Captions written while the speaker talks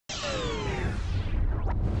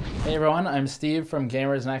Hey everyone, I'm Steve from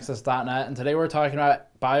GamersNexus.net, and today we're talking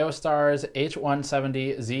about Biostar's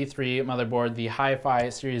H170-Z3 motherboard, the Hi-Fi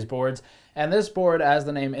series boards. And this board, as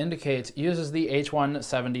the name indicates, uses the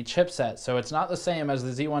H170 chipset. So it's not the same as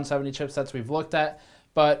the Z170 chipsets we've looked at,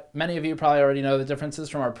 but many of you probably already know the differences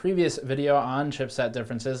from our previous video on chipset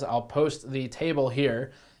differences. I'll post the table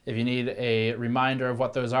here if you need a reminder of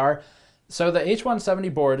what those are. So the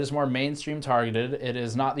H170 board is more mainstream targeted. It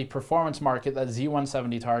is not the performance market that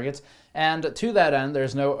Z170 targets. And to that end,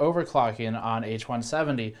 there's no overclocking on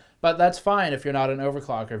H170. But that's fine if you're not an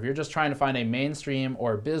overclocker. If you're just trying to find a mainstream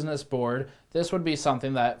or business board, this would be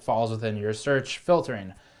something that falls within your search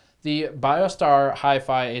filtering. The Biostar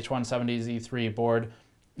Hi-Fi H170-Z3 board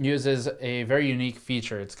uses a very unique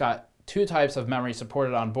feature. It's got two types of memory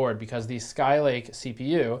supported on board because the Skylake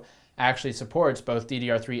CPU actually supports both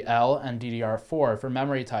DDR3L and DDR4 for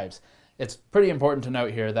memory types. It's pretty important to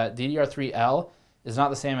note here that DDR3L is not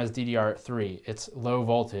the same as DDR3. It's low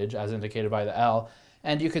voltage, as indicated by the L,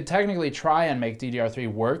 and you could technically try and make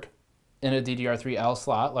DDR3 work in a DDR3L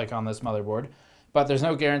slot, like on this motherboard, but there's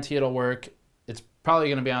no guarantee it'll work. It's probably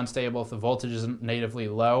going to be unstable if the voltage isn't natively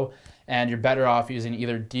low, and you're better off using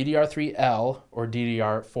either DDR3L or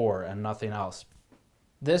DDR4 and nothing else.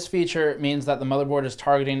 This feature means that the motherboard is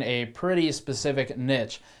targeting a pretty specific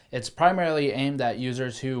niche. It's primarily aimed at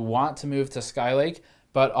users who want to move to Skylake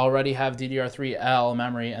but already have DDR3L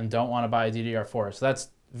memory and don't want to buy DDR4. So that's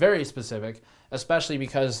very specific, especially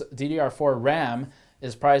because DDR4 RAM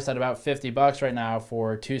is priced at about $50 right now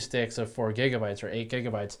for 2 sticks of 4 gigabytes or 8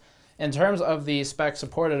 gigabytes. In terms of the specs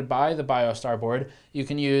supported by the Biostar board, you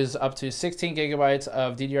can use up to 16 gigabytes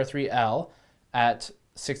of DDR3L at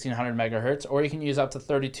 1600 megahertz, or you can use up to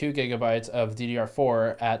 32 gigabytes of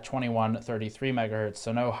DDR4 at 2133 megahertz.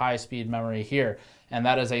 So no high-speed memory here, and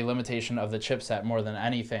that is a limitation of the chipset more than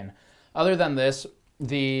anything. Other than this,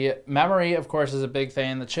 the memory, of course, is a big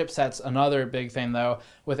thing. The chipset's another big thing, though.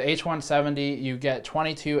 With H170, you get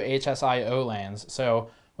 22 HSIO lanes.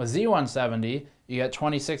 So with Z170, you get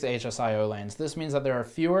 26 HSIO lanes. This means that there are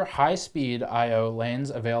fewer high-speed I/O lanes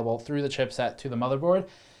available through the chipset to the motherboard,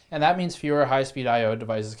 and that means fewer high-speed I/O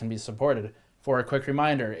devices can be supported. For a quick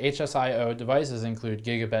reminder, HSIO devices include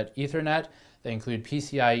gigabit Ethernet, they include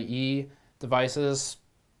PCIe devices,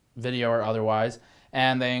 video or otherwise,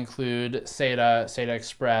 and they include SATA, SATA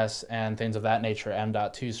Express, and things of that nature.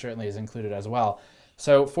 M.2 certainly is included as well.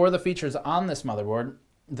 So for the features on this motherboard,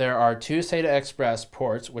 there are 2 SATA Express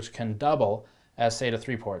ports which can double as SATA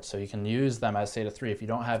 3 ports, so you can use them as SATA 3 if you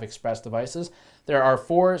don't have Express devices. There are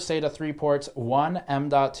 4 SATA 3 ports, 1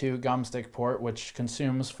 M.2 gumstick port, which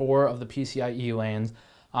consumes 4 of the PCIe lanes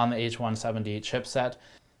on the H170 chipset.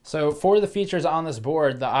 So for the features on this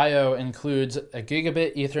board, the I/O includes a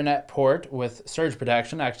gigabit Ethernet port with surge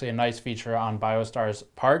protection, actually a nice feature on Biostar's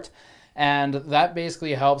part. And that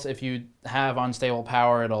basically helps if you have unstable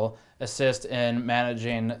power. It'll assist in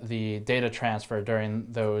managing the data transfer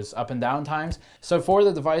during those up and down times. So for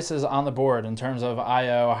the devices on the board, in terms of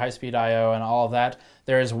I/O, high-speed I/O, and all of that,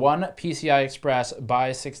 there is one PCI Express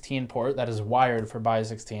by 16 port that is wired for by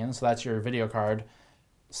 16. So that's your video card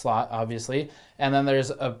slot, obviously. And then there's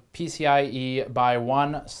a PCIe by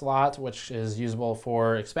 1 slot, which is usable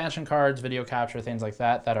for expansion cards, video capture, things like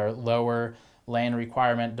that, that are lower lane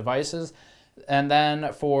requirement devices. And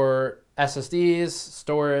then for SSDs,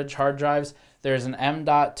 storage, hard drives, there's an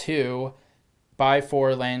M.2 by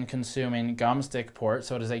 4 lane consuming gumstick port.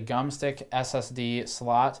 So it is a gumstick SSD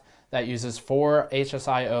slot that uses 4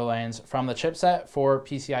 HSIO lanes from the chipset for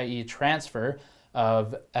PCIe transfer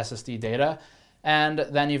of SSD data. And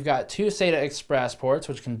then you've got 2 SATA Express ports,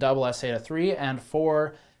 which can double as SATA 3, and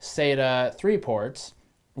 4 SATA 3 ports,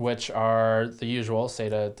 which are the usual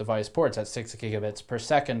SATA device ports at 6 gigabits per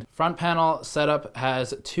second. Front panel setup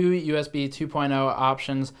has 2 USB 2.0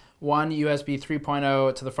 options, 1 USB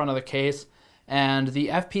 3.0 to the front of the case, and the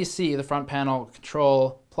FPC, the front panel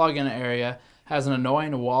control plug-in area, has an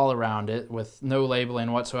annoying wall around it with no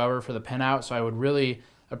labeling whatsoever for the pinout, so I would really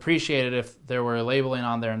appreciate it if there were labeling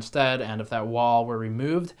on there instead and if that wall were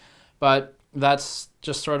removed. But that's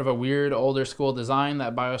just sort of a weird older school design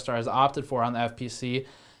that Biostar has opted for on the FPC.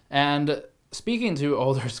 And speaking to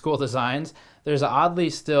older school designs, there's oddly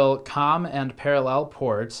still COM and parallel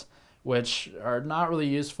ports, which are not really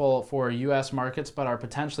useful for US markets, but are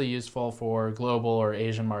potentially useful for global or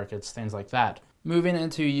Asian markets, things like that. Moving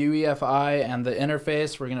into UEFI and the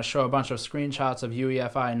interface, we're going to show a bunch of screenshots of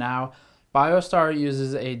UEFI now. Biostar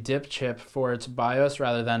uses a DIP chip for its BIOS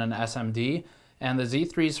rather than an SMD, and the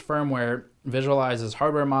Z3's firmware visualizes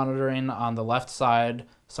hardware monitoring on the left side,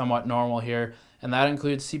 somewhat normal here, and that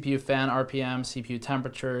includes CPU fan RPM, CPU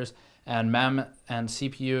temperatures, and MEM and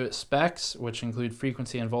CPU specs, which include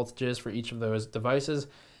frequency and voltages for each of those devices.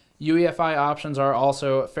 UEFI options are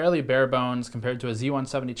also fairly bare bones compared to a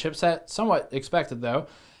Z170 chipset, somewhat expected though,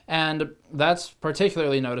 and that's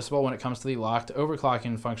particularly noticeable when it comes to the locked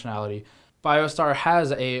overclocking functionality. Biostar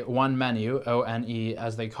has a one menu, ONE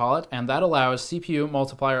as they call it, and that allows CPU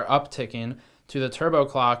multiplier upticking to the turbo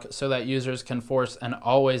clock so that users can force an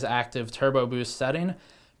always active turbo boost setting,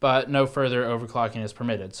 but no further overclocking is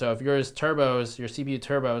permitted. So if your CPU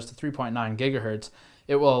turbos to 3.9 gigahertz,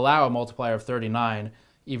 it will allow a multiplier of 39,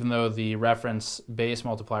 even though the reference base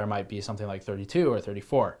multiplier might be something like 32 or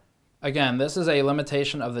 34. Again, this is a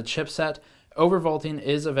limitation of the chipset. Overvolting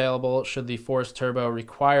is available should the forced turbo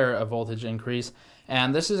require a voltage increase,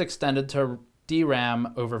 and this is extended to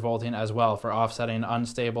DRAM overvolting as well for offsetting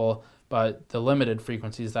unstable but the limited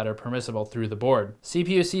frequencies that are permissible through the board.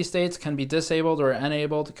 CPU-C states can be disabled or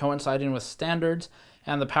enabled coinciding with standards,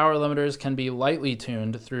 and the power limiters can be lightly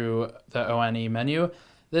tuned through the ONE menu.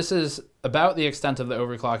 This is about the extent of the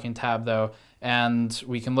overclocking tab though, and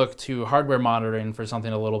we can look to hardware monitoring for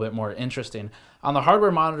something a little bit more interesting. On the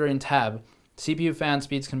hardware monitoring tab, CPU fan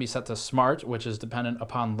speeds can be set to smart, which is dependent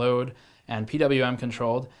upon load and PWM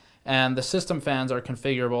controlled, and the system fans are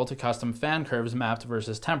configurable to custom fan curves mapped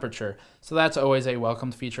versus temperature. So that's always a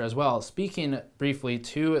welcomed feature as well. Speaking briefly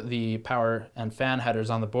to the power and fan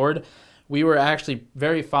headers on the board, we were actually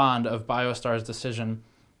very fond of Biostar's decision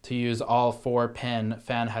to use all 4-pin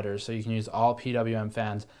fan headers, so you can use all PWM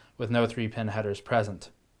fans with no 3-pin headers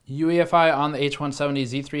present. UEFI on the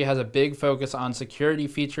H170-Z3 has a big focus on security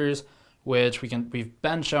features, which we've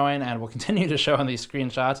been showing and will continue to show in these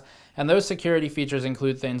screenshots. And those security features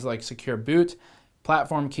include things like secure boot,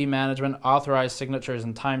 platform key management, authorized signatures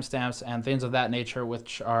and timestamps, and things of that nature,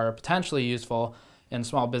 which are potentially useful in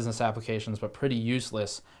small business applications, but pretty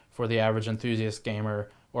useless for the average enthusiast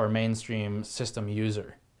gamer or mainstream system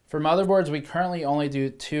user. For motherboards, we currently only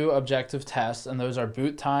do 2 objective tests, and those are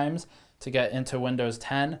boot times to get into Windows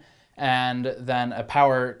 10, and then a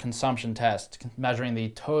power consumption test measuring the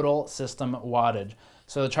total system wattage.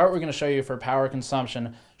 So the chart we're going to show you for power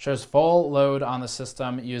consumption shows full load on the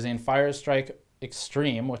system using Firestrike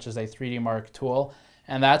Extreme, which is a 3D Mark tool,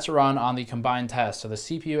 and that's run on the combined test. So the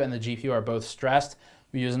CPU and the GPU are both stressed.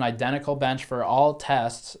 We use an identical bench for all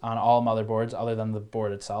tests on all motherboards, other than the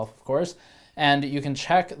board itself, of course. And you can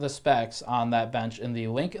check the specs on that bench in the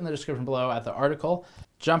link in the description below at the article.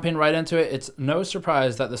 Jumping right into it, it's no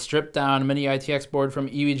surprise that the stripped down mini ITX board from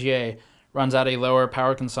EVGA runs at a lower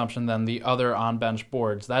power consumption than the other on-bench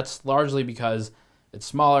boards. That's largely because it's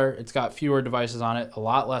smaller, it's got fewer devices on it, a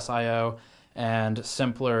lot less I/O, and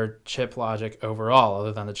simpler chip logic overall,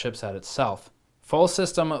 other than the chipset itself. Full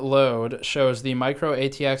system load shows the Micro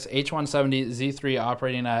ATX H170-Z3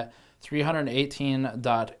 operating at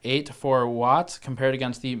 318.84 watts compared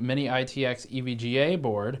against the Mini ITX EVGA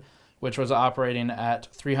board, which was operating at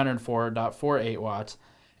 304.48 watts,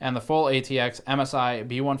 and the full ATX MSI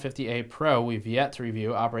B150A Pro we've yet to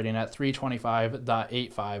review, operating at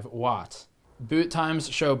 325.85 watts. Boot times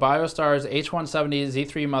show Biostar's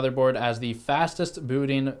H170-Z3 motherboard as the fastest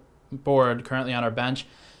booting board currently on our bench,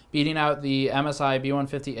 beating out the MSI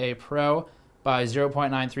B150A Pro by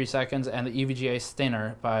 0.93 seconds and the EVGA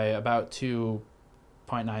Stinger by about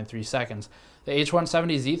 2.93 seconds. The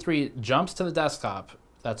H170-Z3 jumps to the desktop,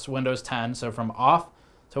 that's Windows 10, so from off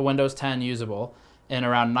to Windows 10 usable, in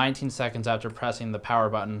around 19 seconds after pressing the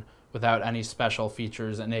power button without any special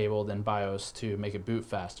features enabled in BIOS to make it boot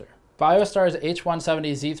faster. Biostar's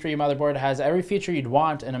H170-Z3 motherboard has every feature you'd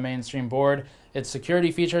want in a mainstream board. Its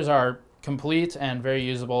security features are complete and very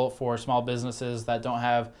usable for small businesses that don't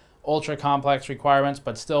have ultra complex requirements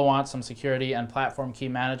but still want some security and platform key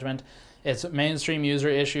management. Its mainstream user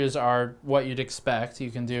issues are what you'd expect.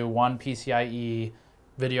 You can do one PCIe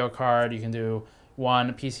video card, you can do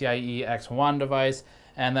one PCIe X1 device,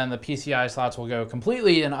 and then the PCI slots will go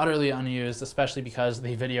completely and utterly unused, especially because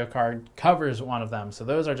the video card covers one of them. So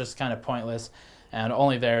those are just kind of pointless and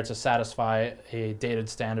only there to satisfy a dated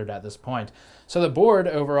standard at this point. So the board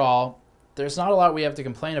overall, there's not a lot we have to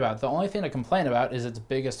complain about. The only thing to complain about is its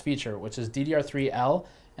biggest feature, which is DDR3L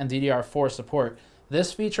and DDR4 support.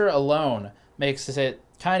 This feature alone makes it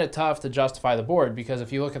kind of tough to justify the board, because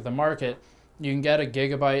if you look at the market, you can get a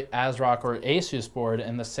Gigabyte, ASRock, or Asus board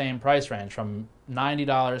in the same price range, from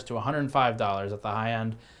 $90 to $105 at the high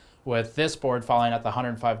end, with this board falling at the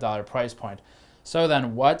 $105 price point. So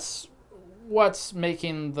then what's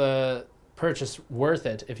making the purchase worth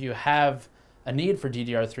it if you have a need for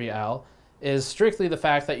DDR3L is strictly the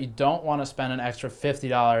fact that you don't want to spend an extra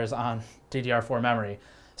 $50 on DDR4 memory.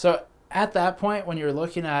 So at that point, when you're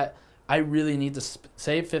looking at, I really need to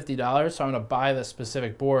save $50, so I'm going to buy this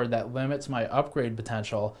specific board that limits my upgrade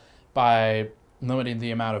potential by limiting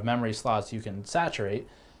the amount of memory slots you can saturate.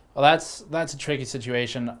 Well, that's a tricky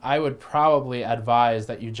situation. I would probably advise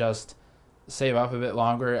that you just save up a bit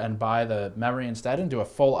longer and buy the memory instead and do a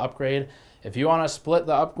full upgrade. If you want to split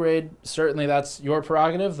the upgrade, certainly that's your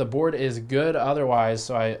prerogative. The board is good otherwise,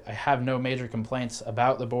 so I have no major complaints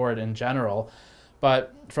about the board in general.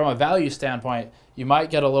 But from a value standpoint, you might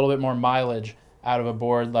get a little bit more mileage out of a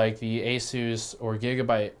board like the Asus or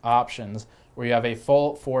Gigabyte options, where you have a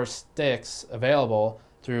full 4 sticks available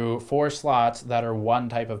through 4 slots that are one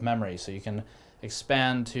type of memory. So you can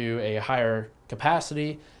expand to a higher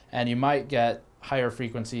capacity, and you might get higher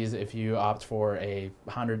frequencies if you opt for a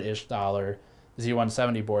 $100-ish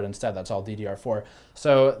Z170 board instead. That's all DDR4.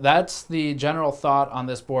 So that's the general thought on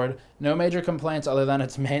this board. No major complaints other than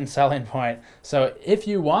its main selling point. So if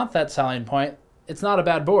you want that selling point, it's not a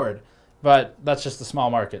bad board, but that's just a small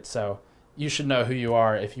market. So you should know who you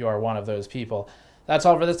are if you are one of those people. That's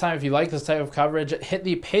all for this time. If you like this type of coverage, hit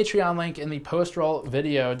the Patreon link in the post-roll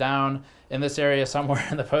video down in this area somewhere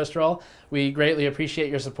in the post-roll. We greatly appreciate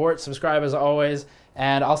your support. Subscribe as always,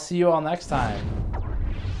 and I'll see you all next time.